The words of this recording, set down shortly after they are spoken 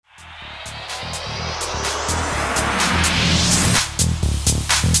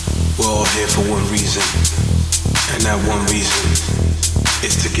all here for one reason, and that one reason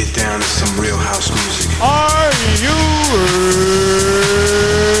is to get down to some real house music. Are you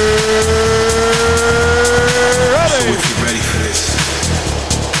ready? So if you're ready for this,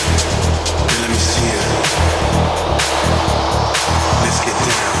 then let me see it. Let's get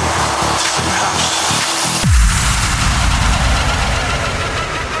down to some house.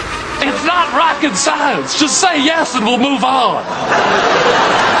 It's not rocket science. Just say yes and we'll move on.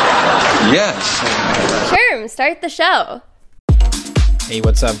 Yes. Sherm, start the show. Hey,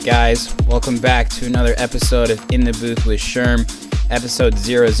 what's up, guys? Welcome back to another episode of In the Booth with Sherm, episode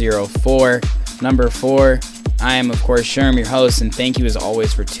 004, number 4. I am, of course, Sherm, your host, and thank you as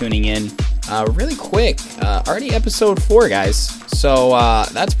always for tuning in. Really quick, already episode 4, guys, so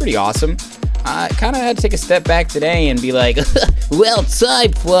that's pretty awesome. I kind of had to take a step back today and be like, well,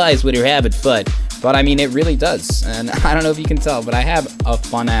 time flies when you're having fun. But I mean, it really does. And I don't know if you can tell, but I have a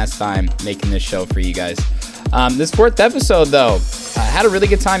fun-ass time making this show for you guys. This 4th episode, though, I had a really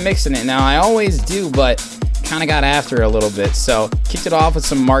good time mixing it. Now, I always do, but kind of got after it a little bit. So, kicked it off with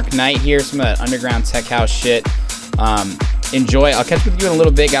some Mark Knight here, some of that underground tech house shit. Enjoy. I'll catch up with you in a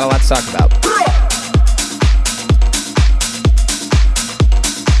little bit. Got a lot to talk about.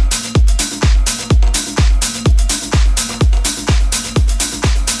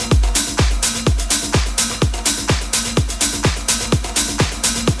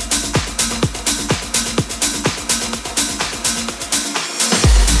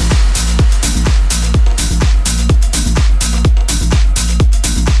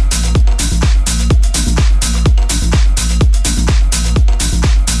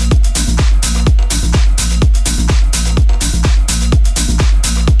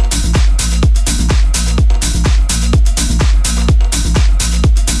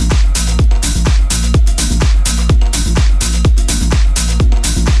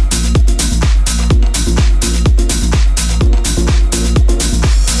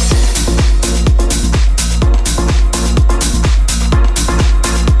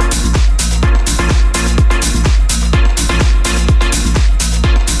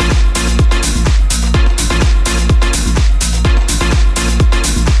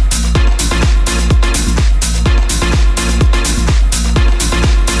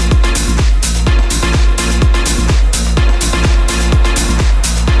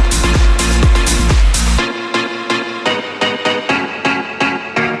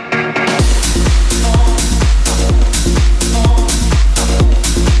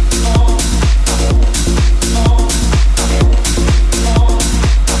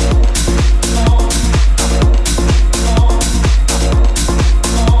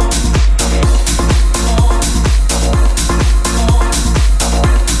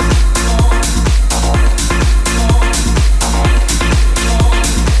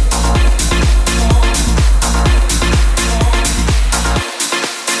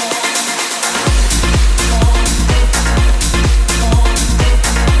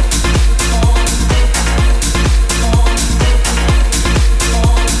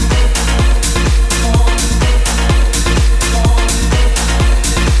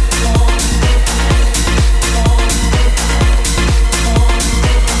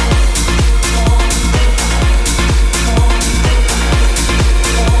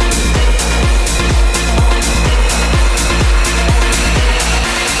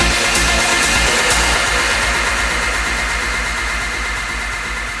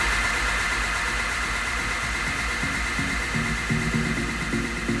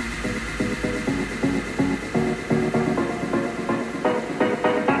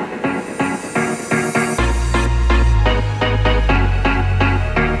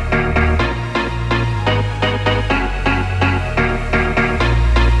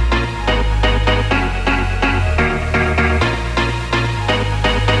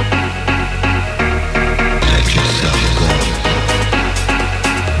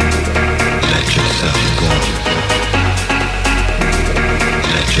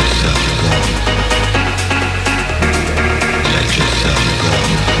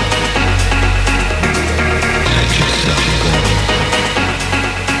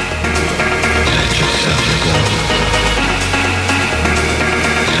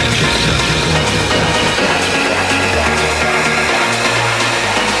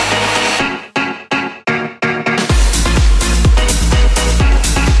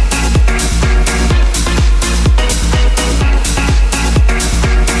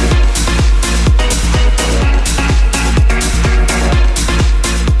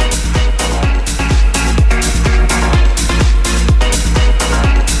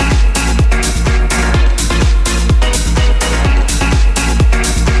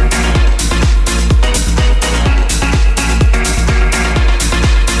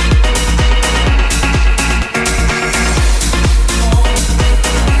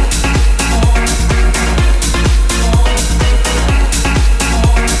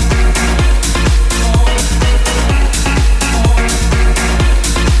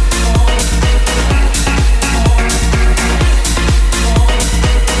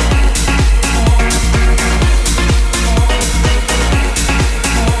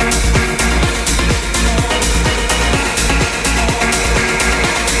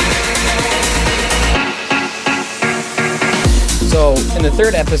 the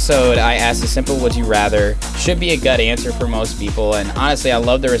third episode, I asked a simple would you rather. Should be a gut answer for most people, and honestly, I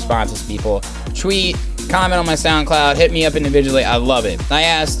love the responses. People tweet, comment on my SoundCloud, hit me up individually. I love it. I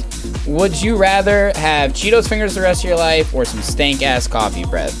asked, would you rather have Cheetos fingers the rest of your life or some stank-ass coffee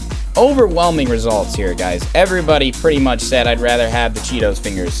breath? Overwhelming results here, guys. Everybody pretty much said I'd rather have the Cheetos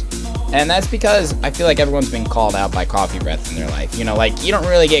fingers. And that's because I feel like everyone's been called out by coffee breath in their life. You know, like, you don't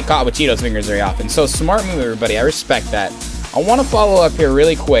really get caught with Cheetos fingers very often. So smart move, everybody. I respect that. I want to follow up here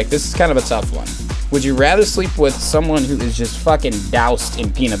really quick. This is kind of a tough one. Would you rather sleep with someone who is just fucking doused in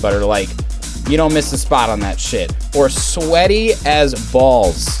peanut butter, like, you don't miss a spot on that shit, or sweaty as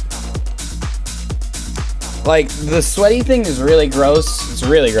balls? Like, the sweaty thing is really gross. It's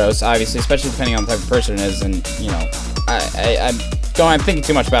really gross, obviously, especially depending on the type of person it is. And, you know, I'm thinking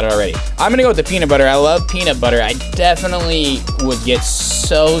too much about it already. I'm gonna go with the peanut butter. I love peanut butter. I definitely would get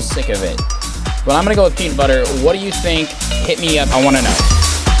so sick of it. But I'm gonna go with peanut butter. What do you think? Hit me up. I want to know.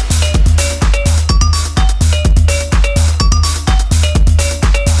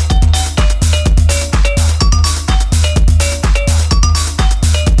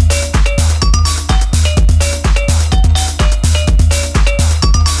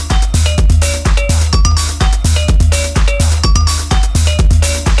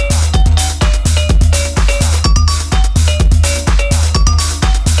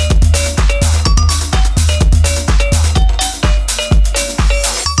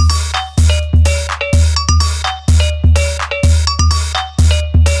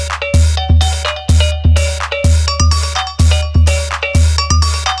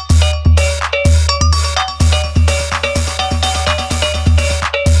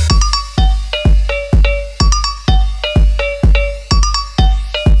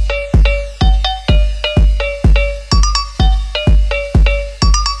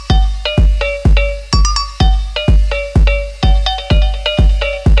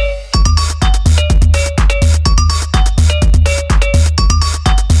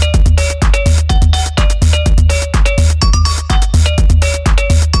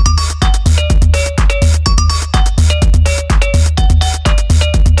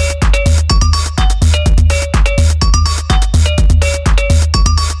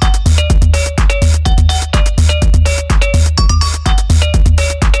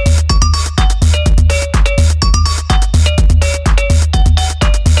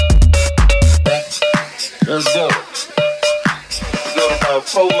 Let's go. Go to about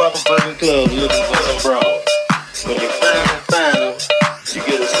 4 motherfucking clubs looking for some bras. When you find them, you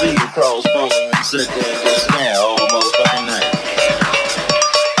get a sleeve across from them and sit there and just stare all the motherfucking night.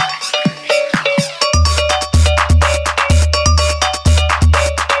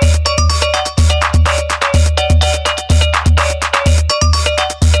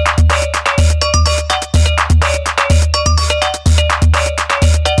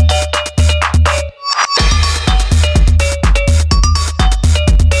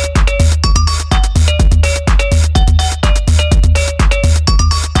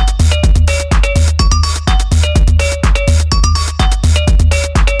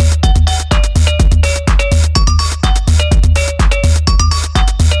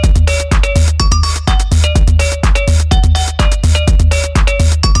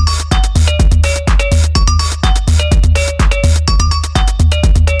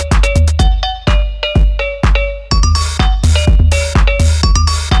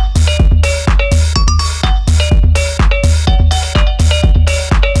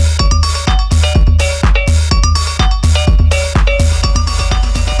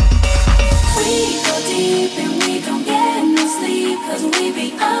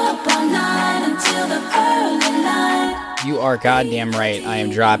 Goddamn right, I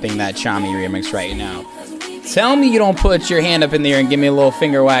am dropping that Chami remix right now. Tell me you don't put your hand up in the air and give me a little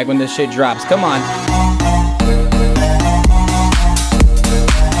finger wag when this shit drops. Come on.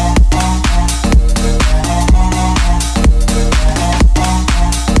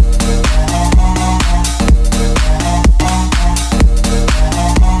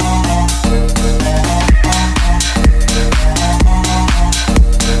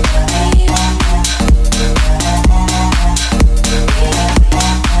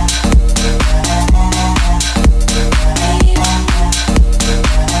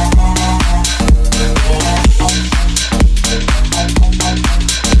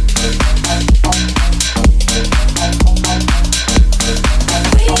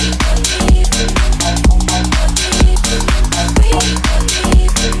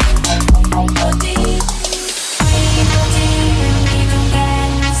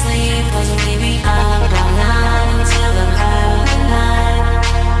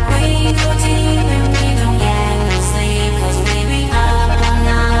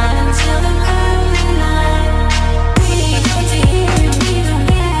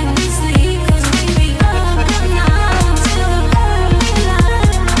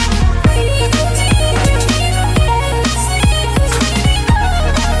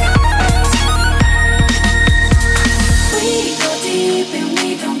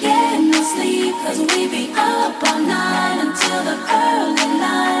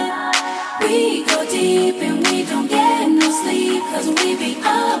 be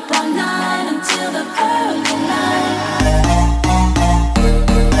up all night until the early light.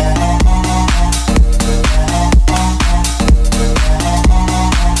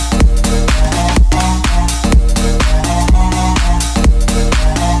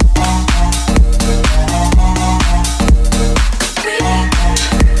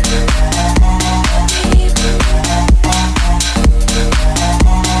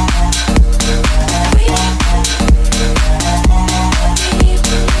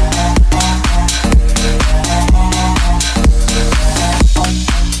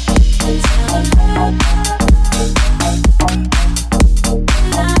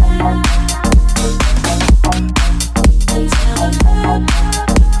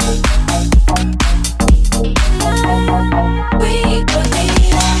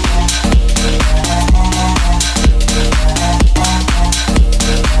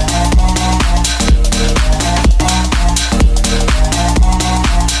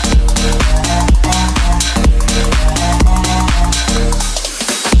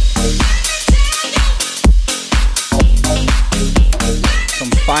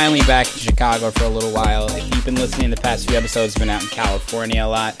 Finally back in Chicago for a little while. If you've been listening to the past few episodes, been out in California a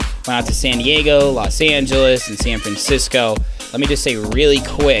lot. Went out to San Diego, Los Angeles, and San Francisco. Let me just say really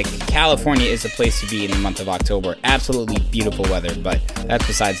quick, California is the place to be in the month of October. Absolutely beautiful weather, but that's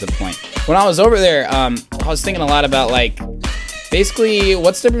besides the point. When I was over there, I was thinking a lot about basically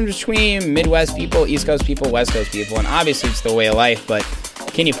what's the difference between Midwest people, East Coast people, West Coast people, and obviously it's the way of life, but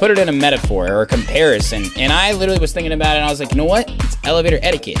can you put it in a metaphor or a comparison? And I literally was thinking about it, and I was like, you know what? It's elevator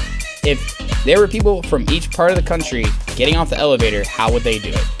etiquette. If there were people from each part of the country getting off the elevator, how would they do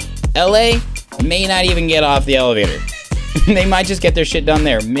it? LA may not even get off the elevator. They might just get their shit done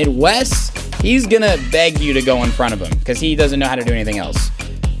there. Midwest, he's gonna beg you to go in front of him because he doesn't know how to do anything else.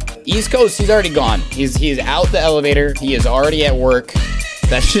 East Coast, he's already gone. He's out the elevator. He is already at work.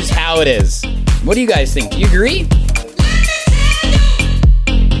 That's just how it is. What do you guys think? Do you agree?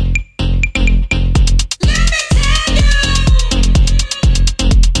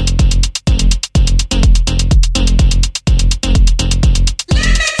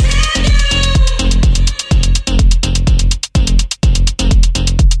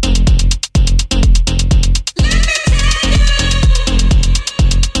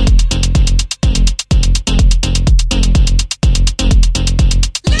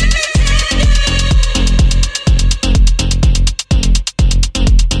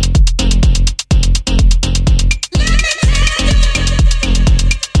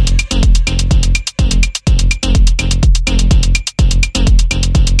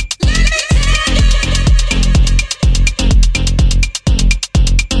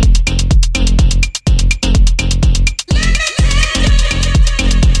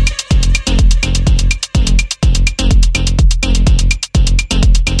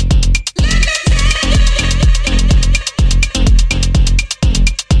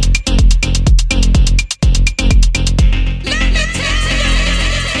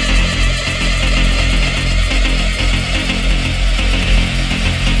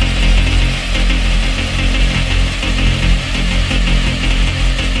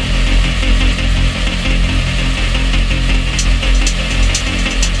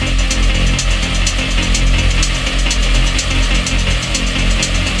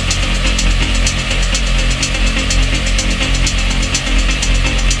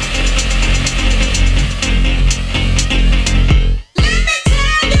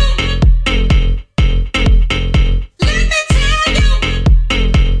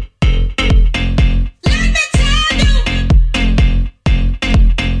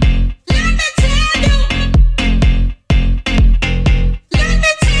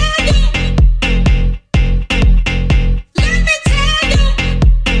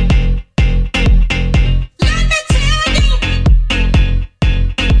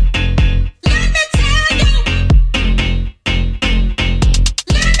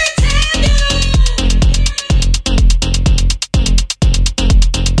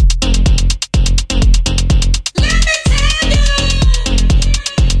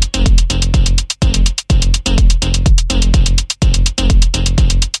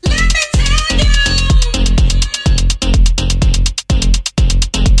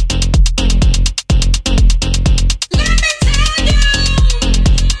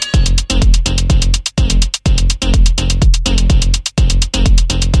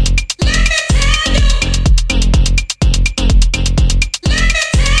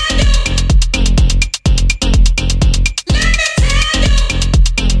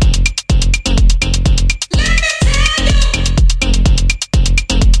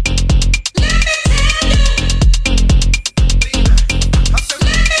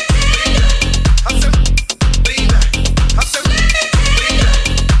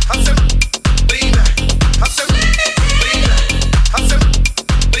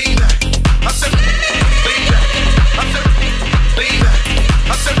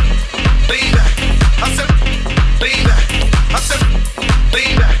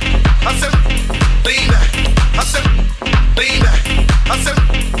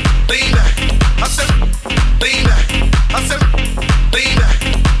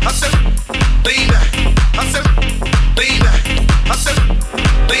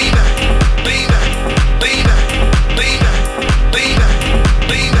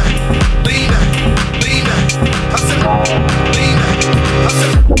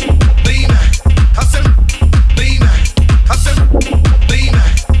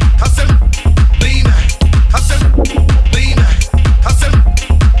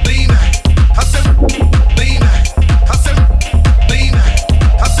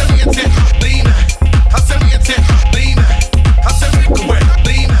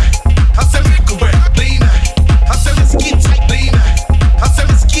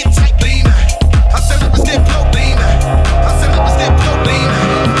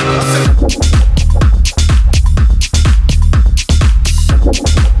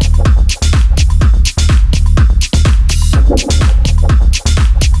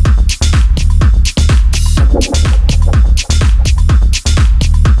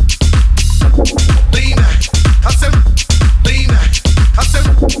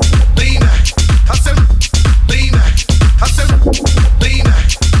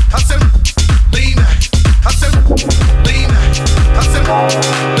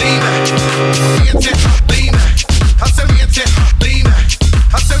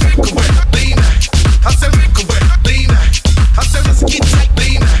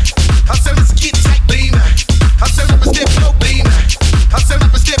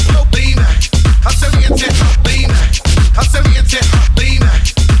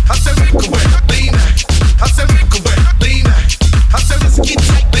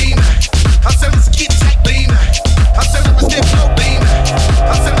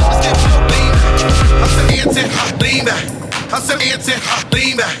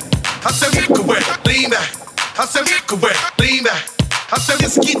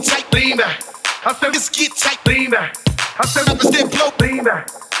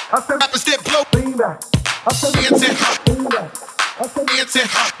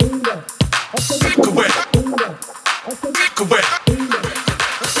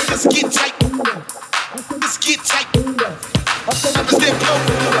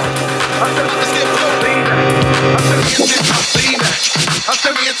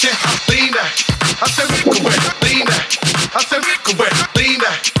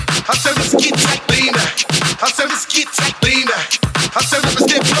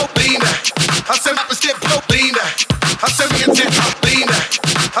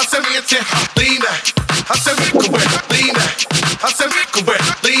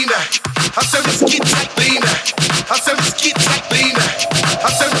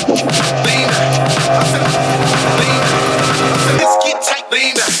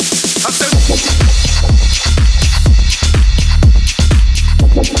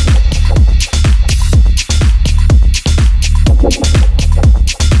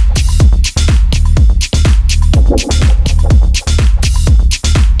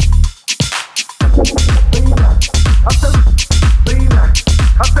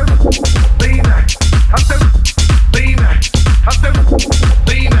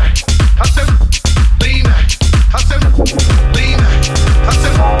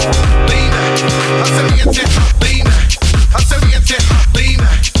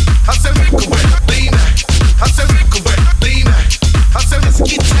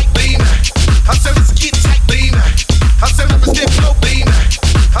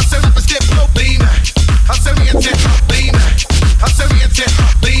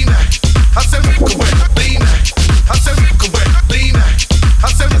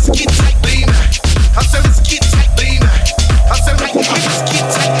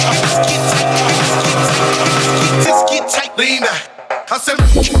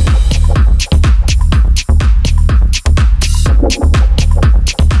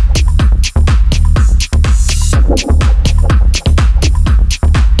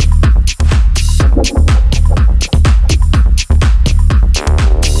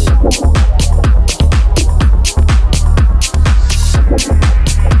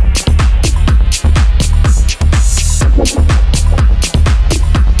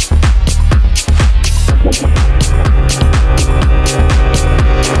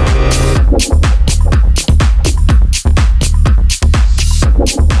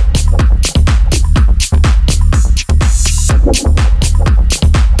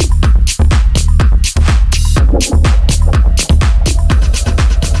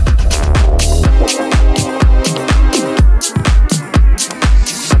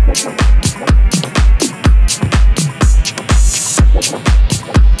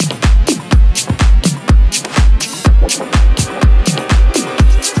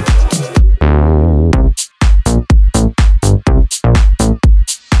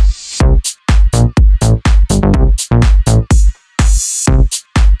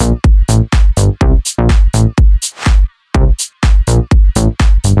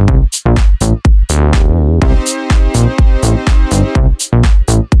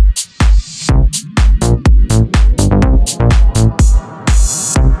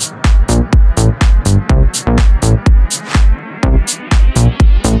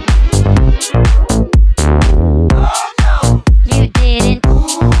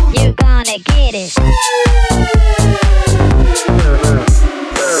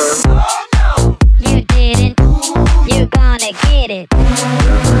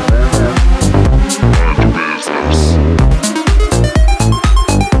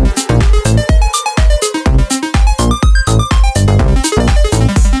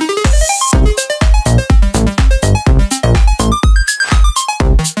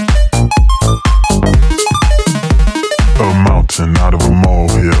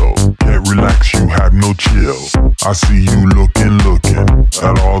 I see you looking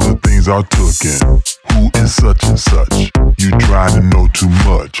at all the things I took in. Who is such and such? You trying to know too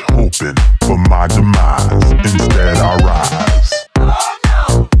much, hoping for my demise. Instead I rise. Oh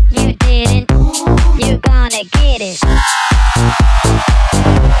no, you didn't. You gonna get it.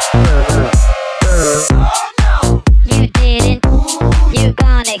 Oh no, you didn't. You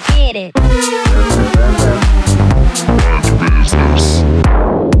gonna get it. Business.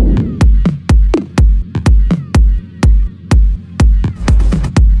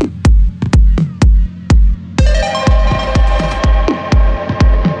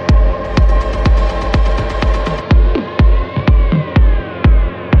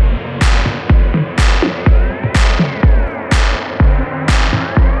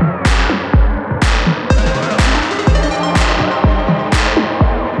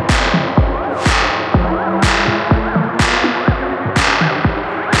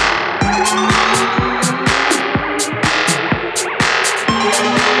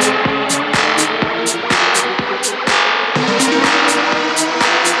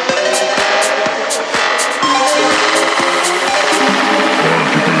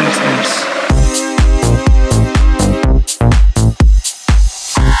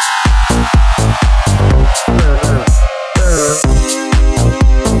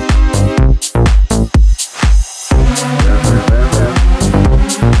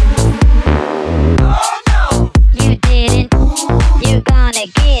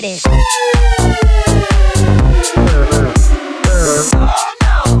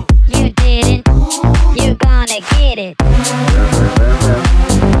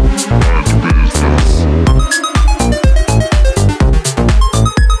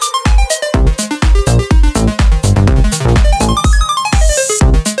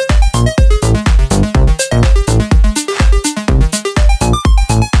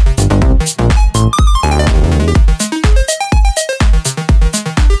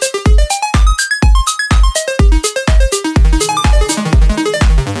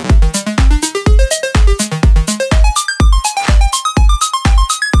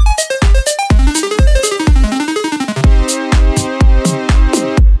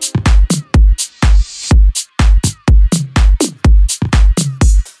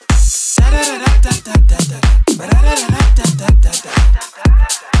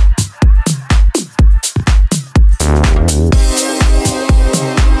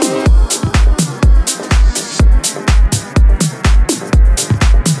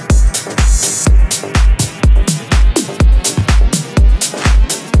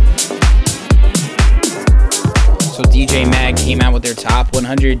 DJ Mag came out with their top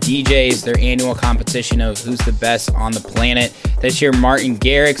 100 DJs, their annual competition of who's the best on the planet. This year, Martin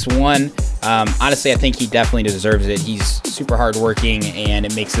Garrix won. Honestly, I think he definitely deserves it. He's super hardworking, and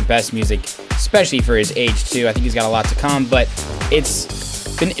it makes the best music, especially for his age, too. I think he's got a lot to come, but it's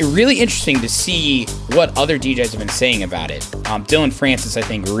been really interesting to see what other DJs have been saying about it. Dylan Francis, I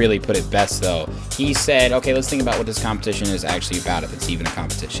think, really put it best, though. He said, okay, let's think about what this competition is actually about, if it's even a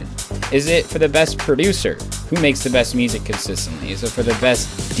competition. Is it for the best producer? Who makes the best music consistently? Is it for the best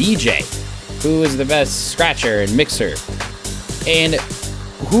DJ? Who is the best scratcher and mixer? And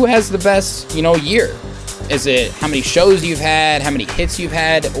who has the best, year? Is it how many shows you've had? How many hits you've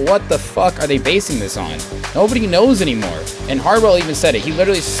had? What the fuck are they basing this on? Nobody knows anymore. And Hardwell even said it. He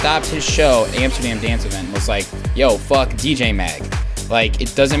literally stopped his show at Amsterdam Dance Event and was like, yo, fuck DJ Mag. Like,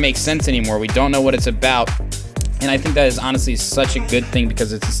 it doesn't make sense anymore. We don't know what it's about. And I think that is honestly such a good thing,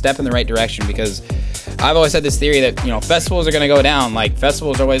 because it's a step in the right direction. Because I've always had this theory that, festivals are going to go down. Like,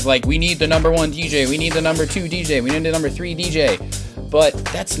 festivals are always like, we need the number 1 DJ. We need the number 2 DJ. We need the number 3 DJ. But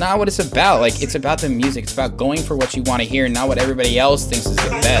that's not what it's about. Like, it's about the music. It's about going for what you want to hear, not what everybody else thinks is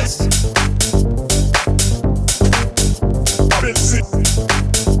the best.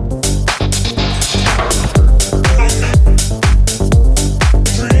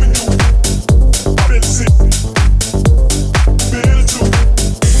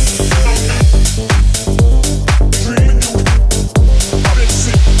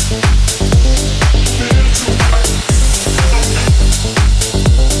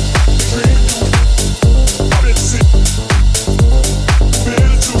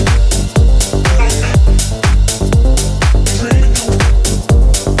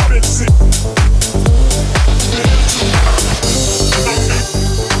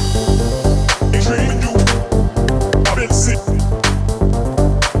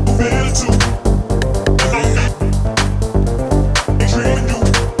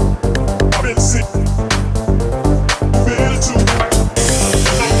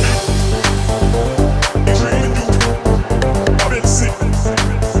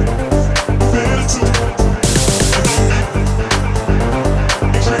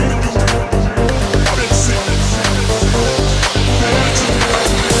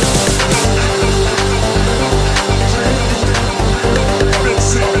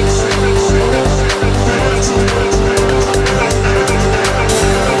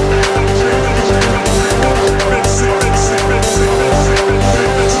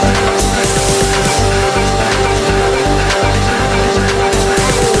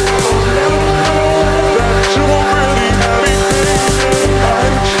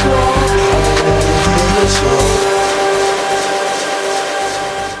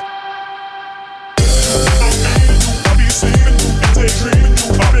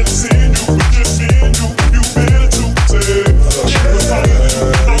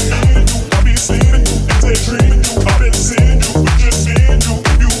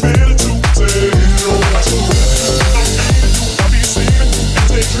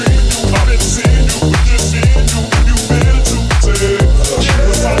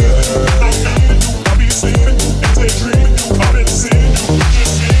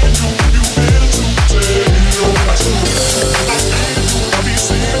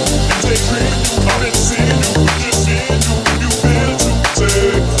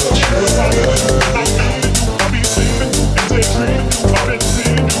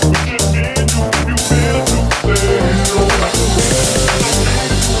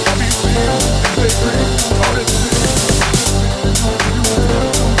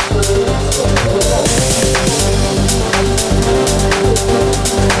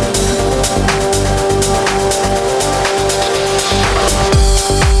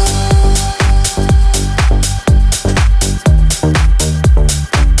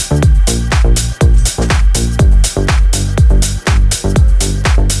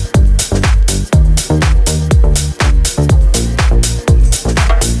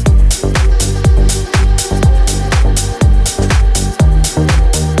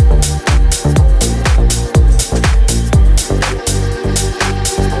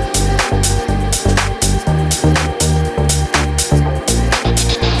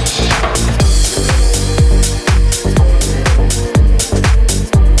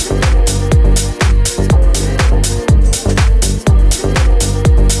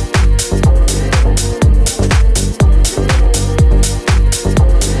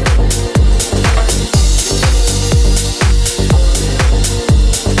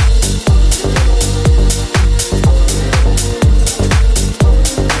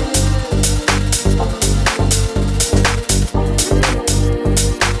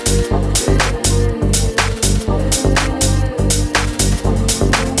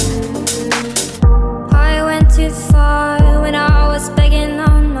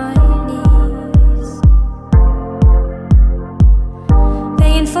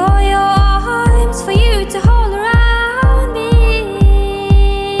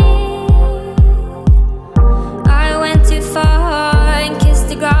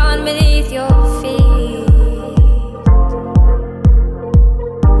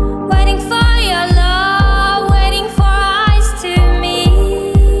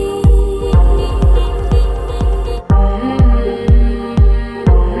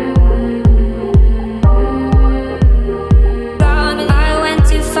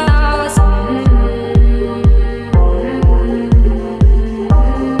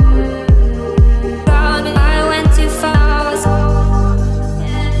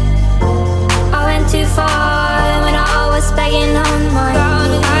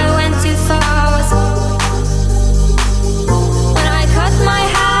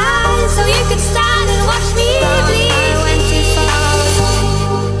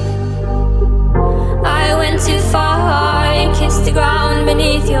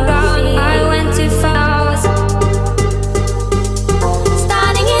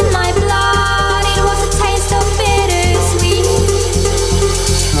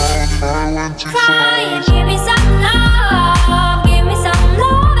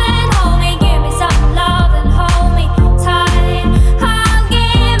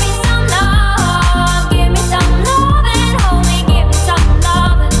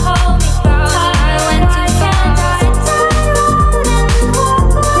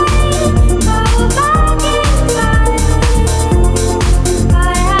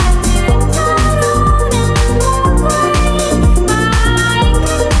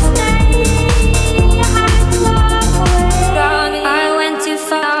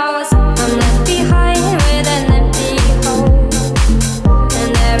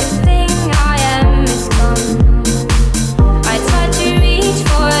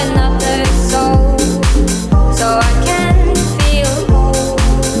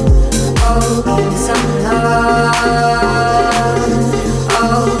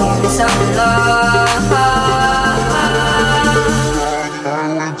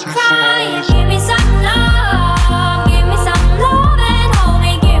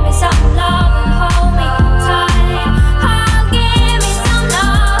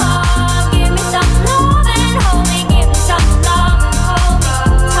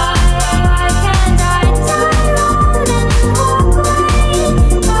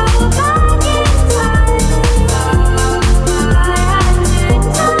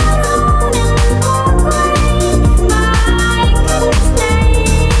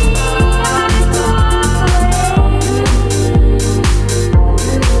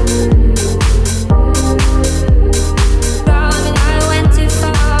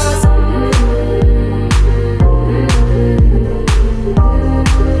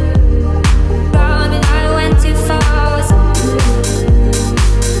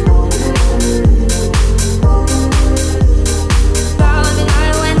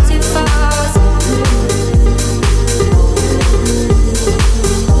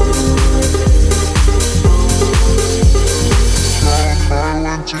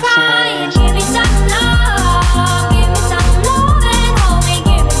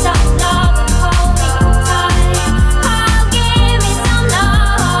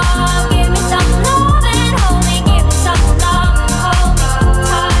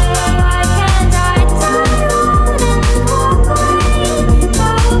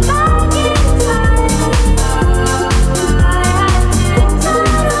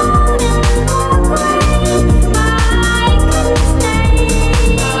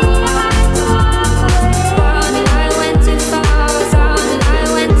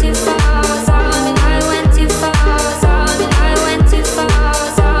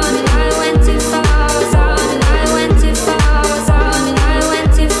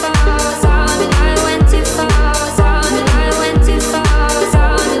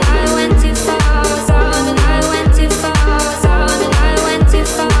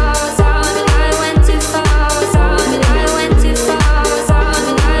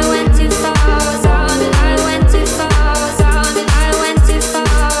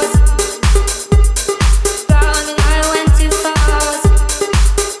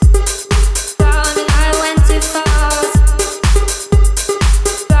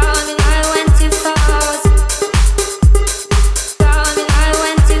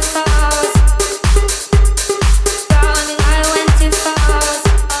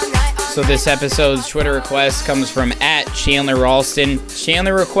 So this episode's Twitter request comes from @Chandler Ralston.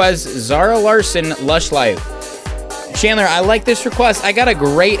 Chandler requests Zara Larsson, Lush Life. Chandler, I like this request. I got a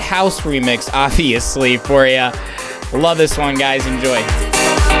great house remix, obviously, for you. Love this one, guys. Enjoy.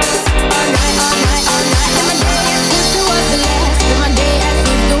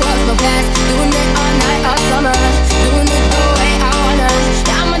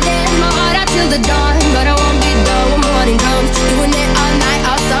 The dawn, but I won't be done when morning comes. Doing it all night,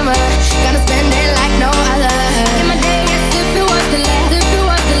 all summer. Gonna spend it like no other. In my day, yes, if it was the last, if it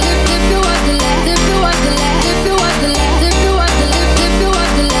was the lift, if it was the last, if it was the last, if it was the last, if it was the lift, if it was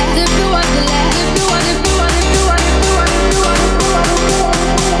the last, if it was the last, if it was, if it was, if it was, if it was, if it was, if it was.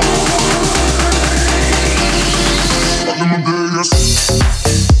 In my day, yes.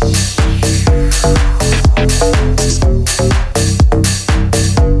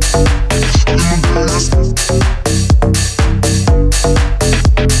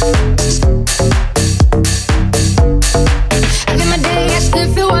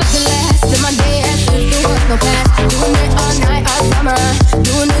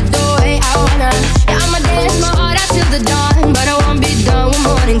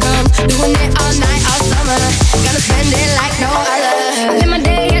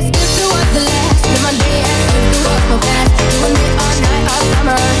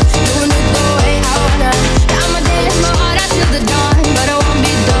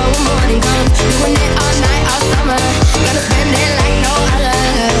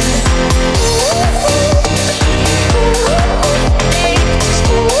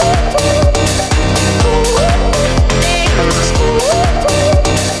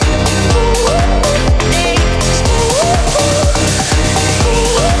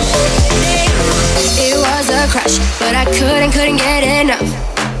 Couldn't get enough.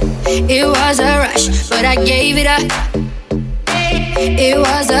 It was a rush, but I gave it up. It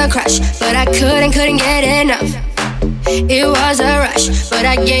was a crush, but I couldn't get enough. It was a rush, but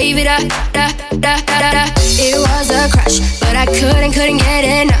I gave it up. It was a crush, but I couldn't get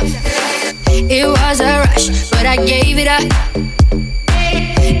enough. It was a rush, but I gave it up.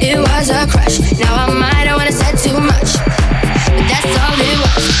 It was a crush. Now I might have wanna said too much, but that's all it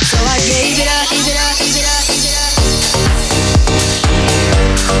was. So I gave it up, gave it up, gave it up, gave it up.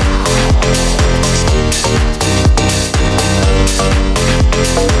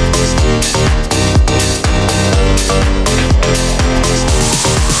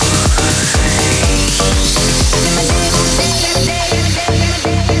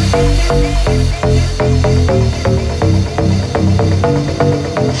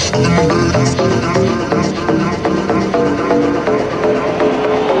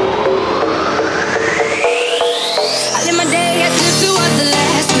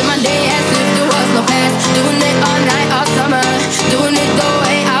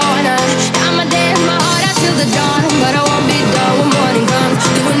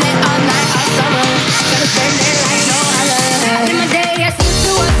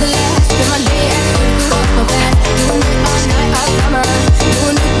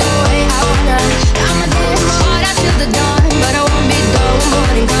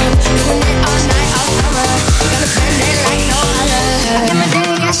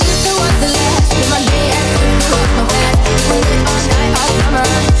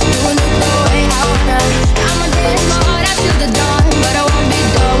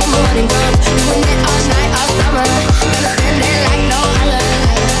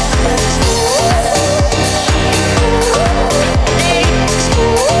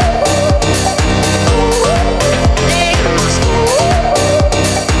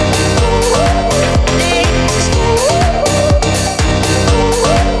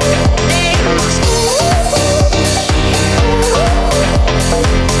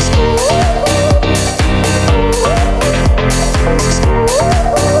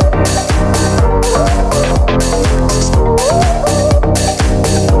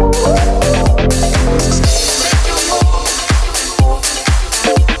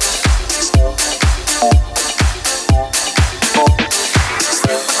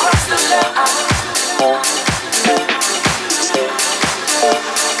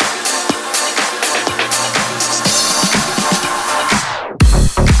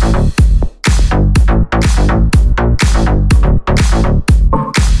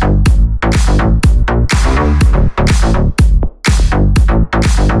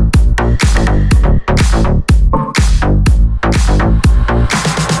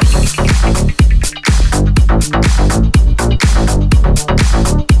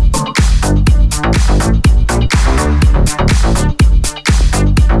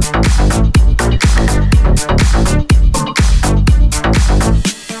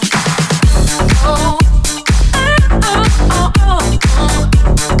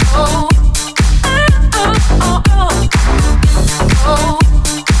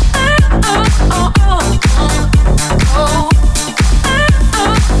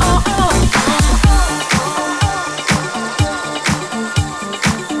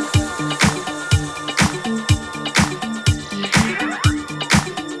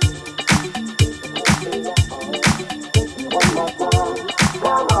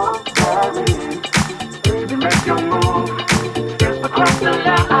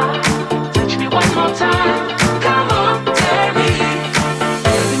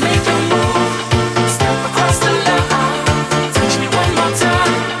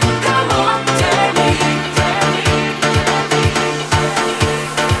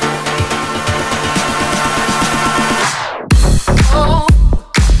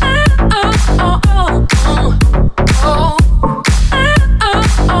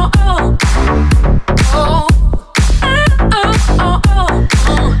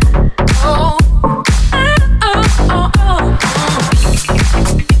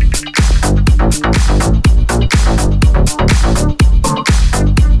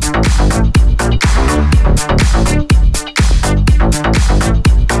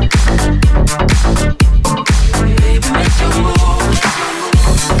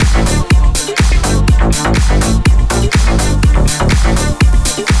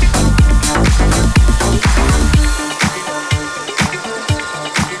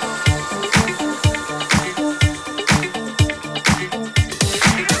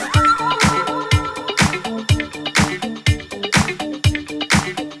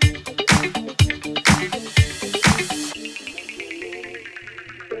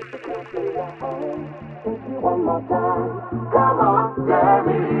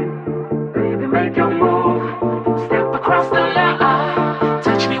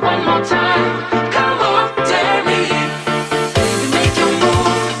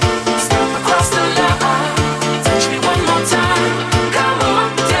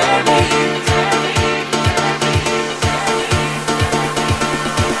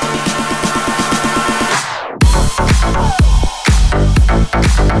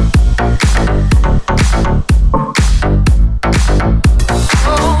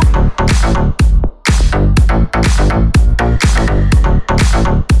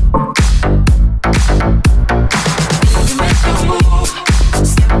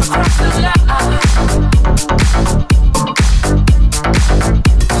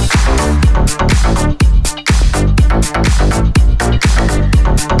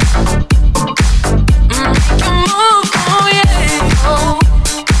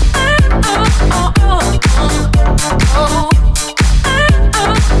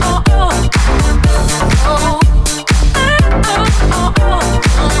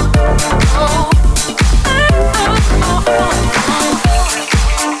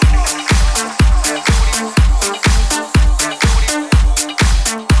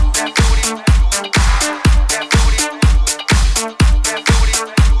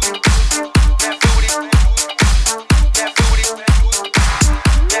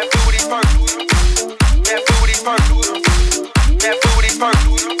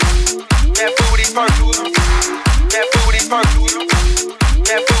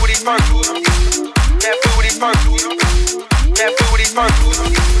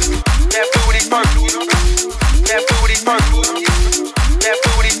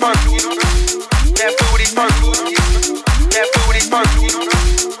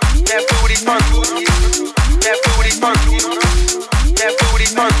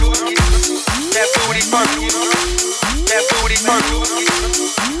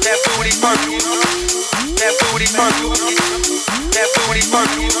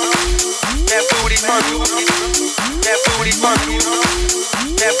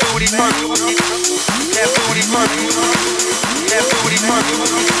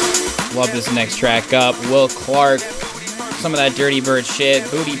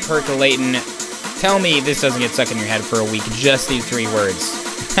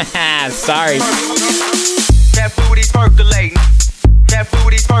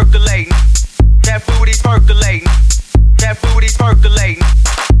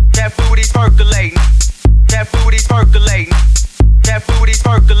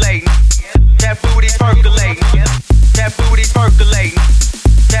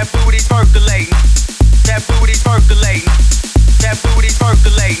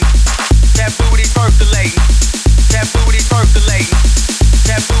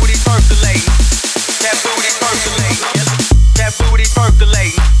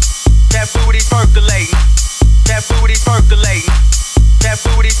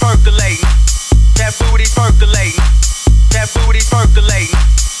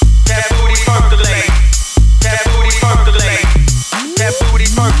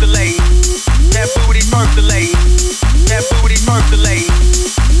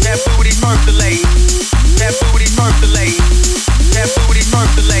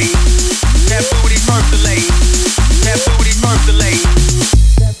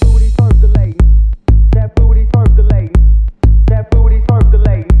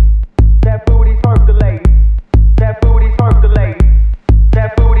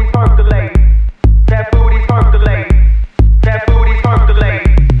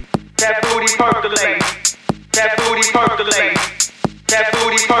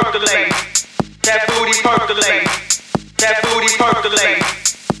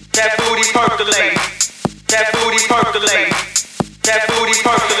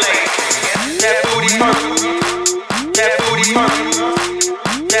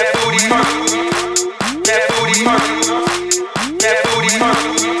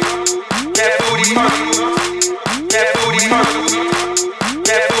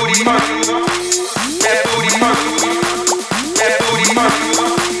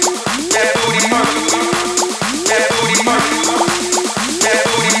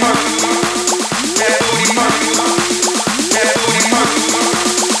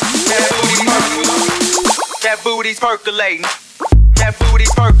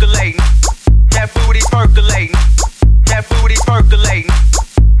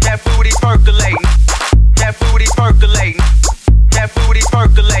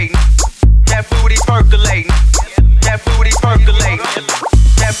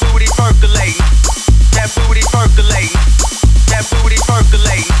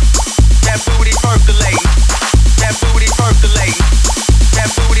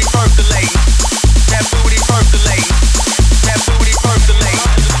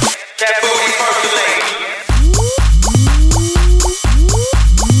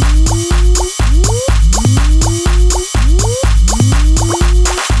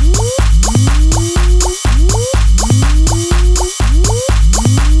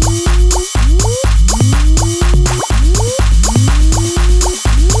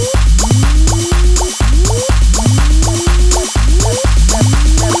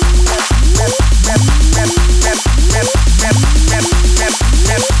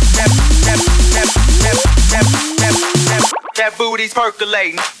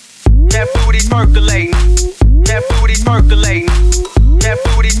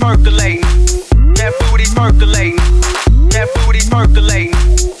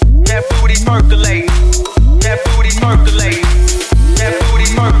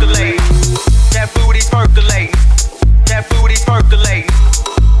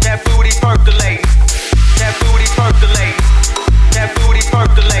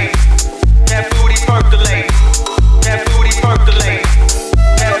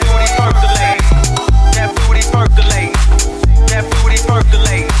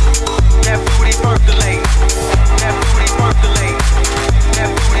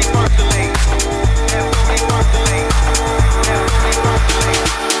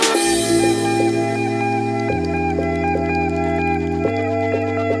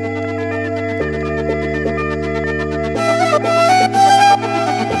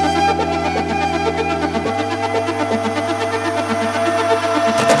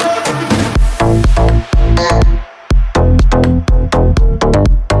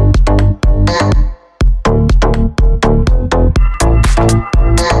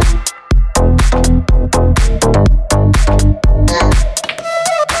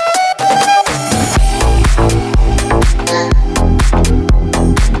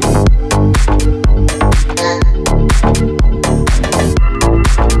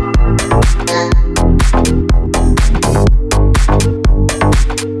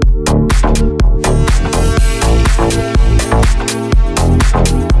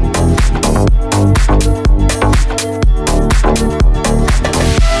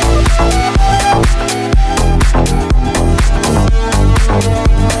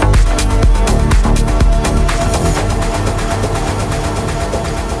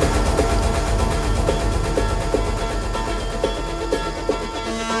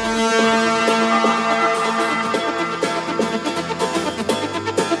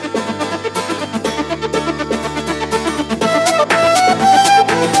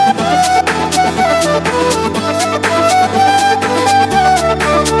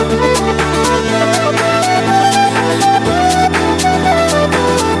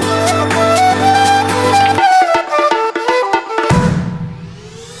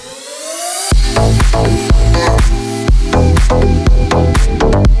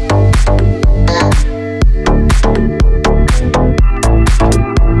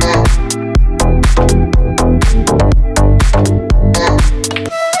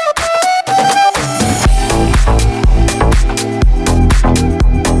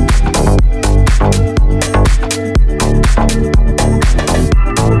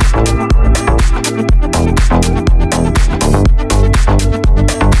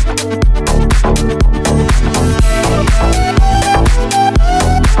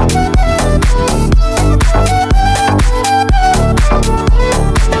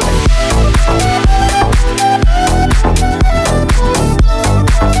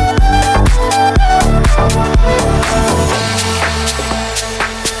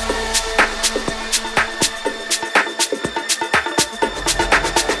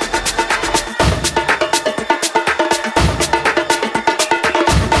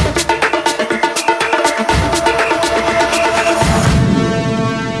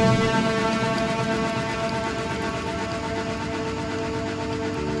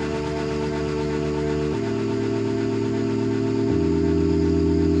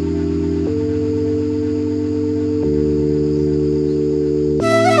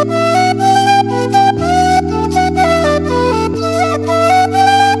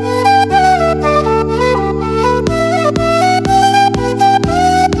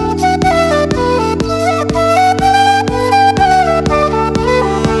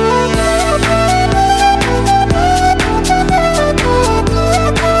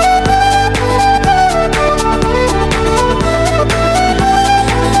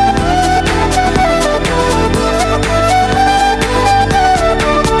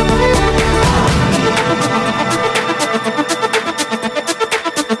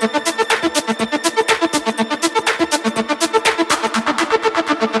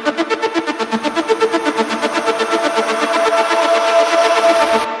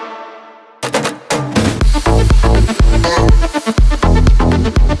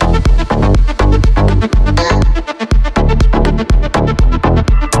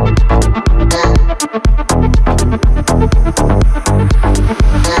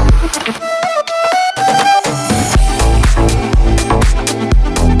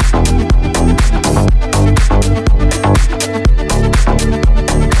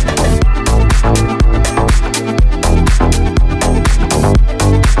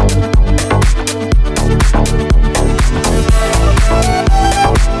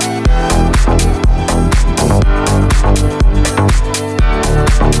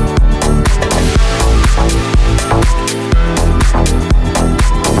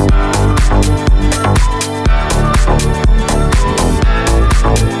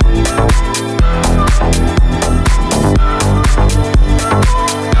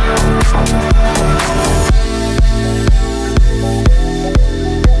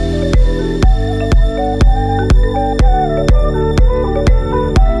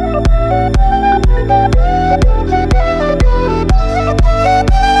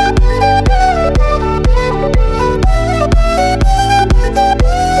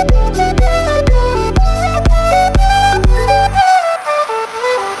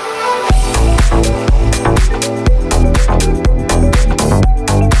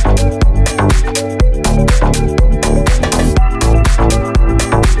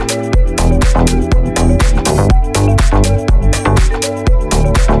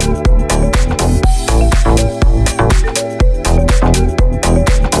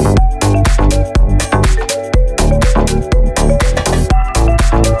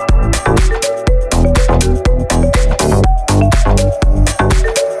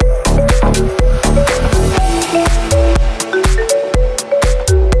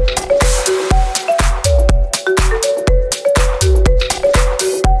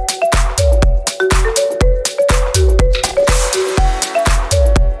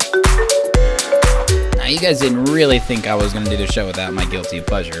 you guys didn't really think I was going to do the show without my guilty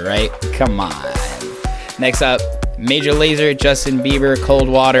pleasure, right? Come on. Next up, Major Lazer, Justin Bieber, Cold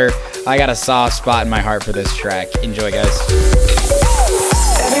Water. I got a soft spot in my heart for this track. Enjoy, guys.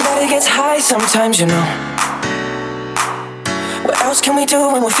 Everybody gets high sometimes, you know. What else can we do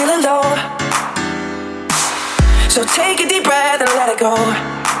when we're feeling low? So take a deep breath and let it go.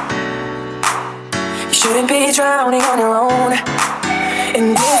 You shouldn't be drowning on your own.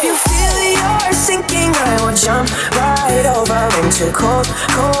 And if you feel you're sinking, I will jump right over into cold,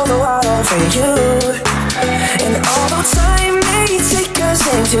 cold water for you. And although time may take us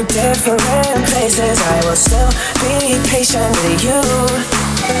into different places, I will still be patient with you.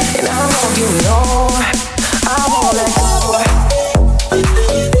 And I know you know I won't let go.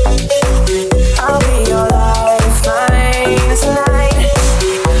 I'll be your lifeline tonight.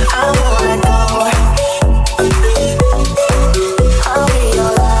 I won't let go. I'll be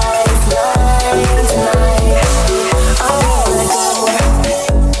your lifeline tonight. I won't let go.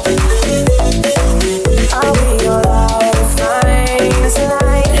 I'll be your lifeline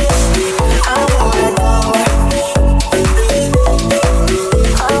tonight. I won't let go.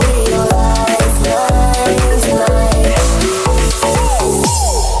 I'll be your lifeline tonight.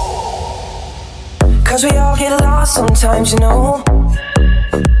 'Cause we all get lost sometimes, you know.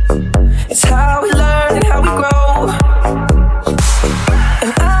 It's how we learn and how we grow.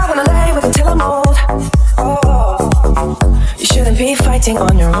 And I wanna lay with it till I'm old. Oh, you shouldn't be fighting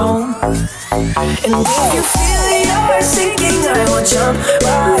on your own. And if you feel you're sinking, I will jump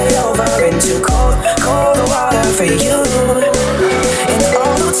right over into cold, cold water for you. And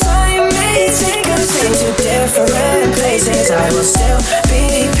although time may take us into different places, I will still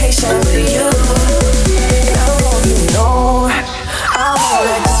be patient with you. And I know you know I won't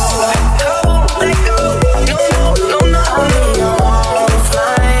let go. I won't let go. No, no, no, no. I'll be your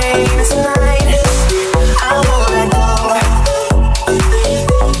lifeline tonight. I won't let go.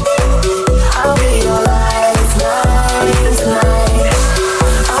 I'll be your lifeline tonight.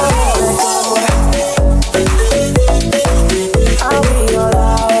 I won't let go. I'll be your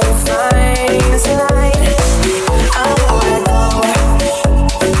lifeline tonight. I won't let go.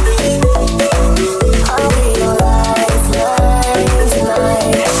 I'll be your lifeline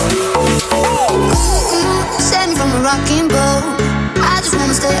tonight. Save me from a rocking boat. I just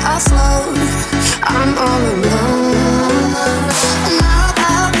wanna stay afloat. I'm all alone. And how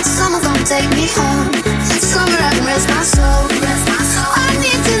about someone gonna take me home? Somewhere I can rest my soul. I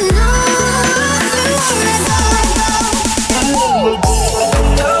need to know you won't let go. I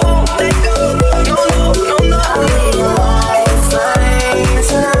won't let go. No, no, no, no. I'll be your lifeline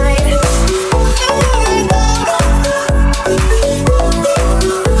tonight. You won't let go.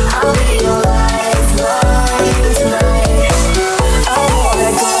 I'll be your lifeline tonight. I won't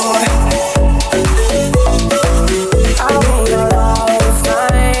let go. I'll be your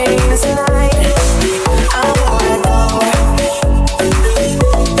lifeline tonight. I won't let go.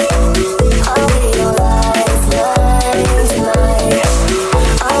 I'll be your lifeline tonight.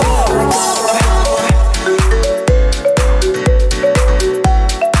 I won't let go.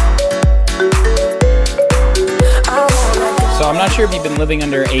 So I'm not sure if you've been living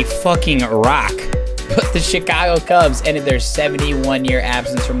under a fucking rock, but the Chicago Cubs ended their 71-year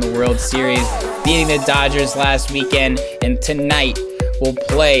absence from the World Series, beating the Dodgers last weekend, and tonight will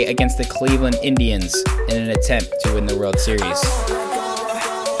play against the Cleveland Indians in an attempt to win the World Series.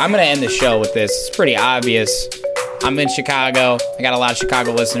 I'm going to end the show with this. It's pretty obvious. I'm in Chicago. I got a lot of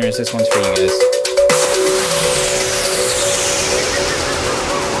Chicago listeners. This one's for you guys.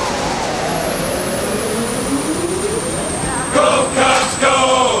 Go Cubs,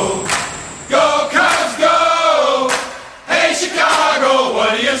 go! Go Cubs, go! Hey Chicago,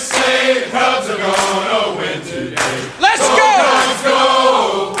 what do you say? The Cubs are gonna win today. Let's go!